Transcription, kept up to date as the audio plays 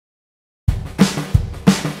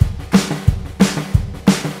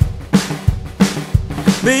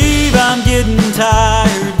Babe, I'm getting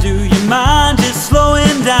tired, do you mind just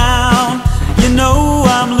slowing down? You know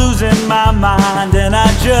I'm losing my mind and I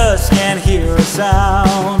just can't hear a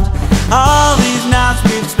sound. All these nights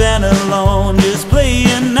we've spent alone, just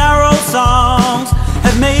playing our old songs,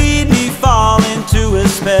 have made me fall into a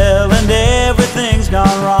spell and everything's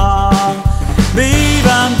gone wrong. Babe,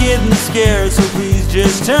 I'm getting scared, so please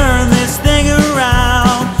just turn this thing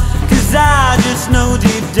around, 'cause I just know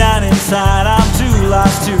deep down inside I'm too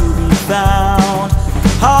lost to be found.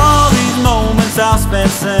 All these moments I've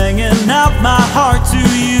spent singing out my heart to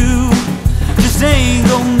you just ain't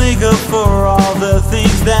gonna make up for all the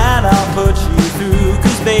things that I'll put you through.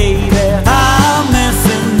 'Cause baby, I'm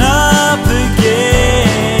messing up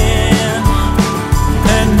again,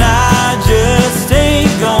 and I just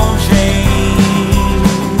ain't gonna change.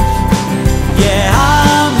 Yeah,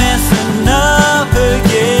 I'm messing up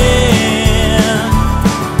again,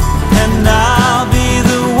 and I'll be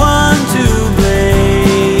the one to blame.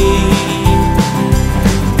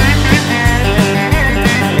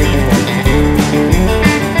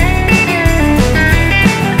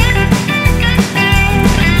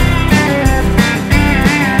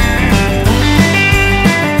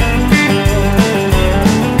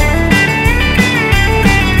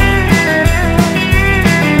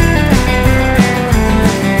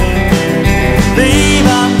 Babe,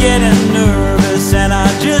 I'm getting nervous and I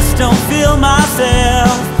just don't feel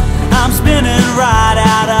myself. I'm spinning right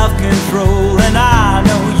out of control and I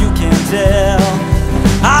know you can tell.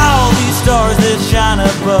 All these stars that shine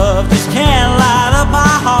above just can't light up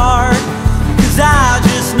my heart, 'cause I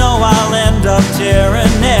just know I'll end up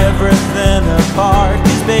tearing everything apart.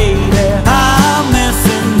 'Cause baby, I'm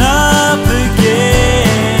messing up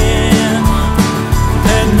again,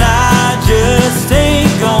 and I just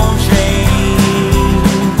ain't gonna change.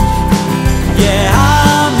 Yeah,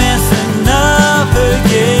 I'm messing up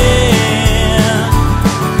again,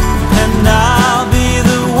 and I'll be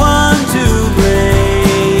the one to blame.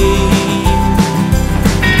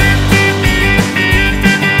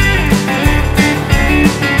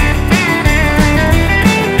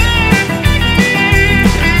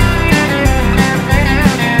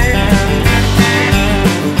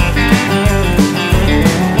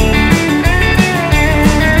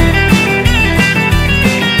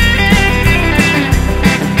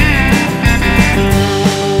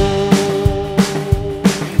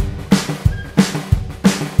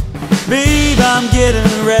 Babe, I'm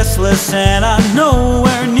getting restless and I'm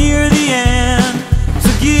nowhere near the end, so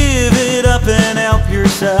give it up and help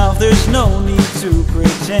yourself, there's no need to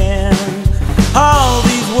pretend. All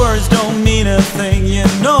these words don't mean a thing, you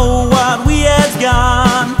know what we had's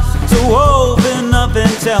gone, so open up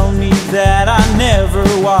and tell me that I never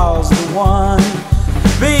was the one.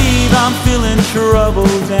 Babe, I'm feeling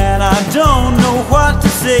troubled and I don't know what to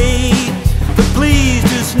say, but please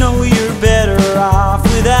just know you're better off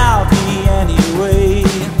without me anyway.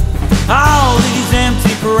 All these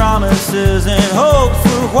empty promises and hope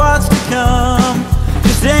for what's to come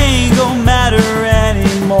just ain't gonna matter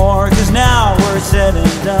anymore, 'cause now we're said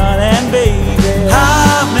and done. And baby,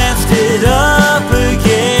 I've messed it up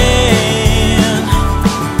again.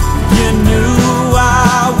 You knew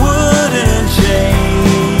I wouldn't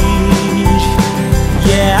change.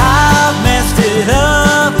 Yeah, I've messed it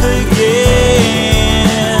up again,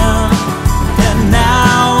 and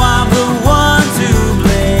now I'm the one to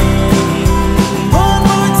blame. One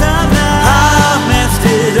more time now. I've messed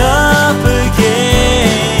it up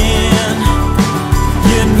again.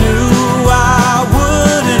 You knew I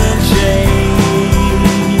wouldn't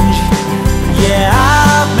change. Yeah,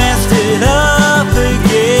 I've messed it up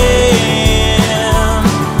again,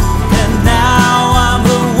 and now I'm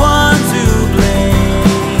the one to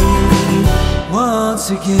blame once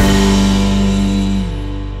again.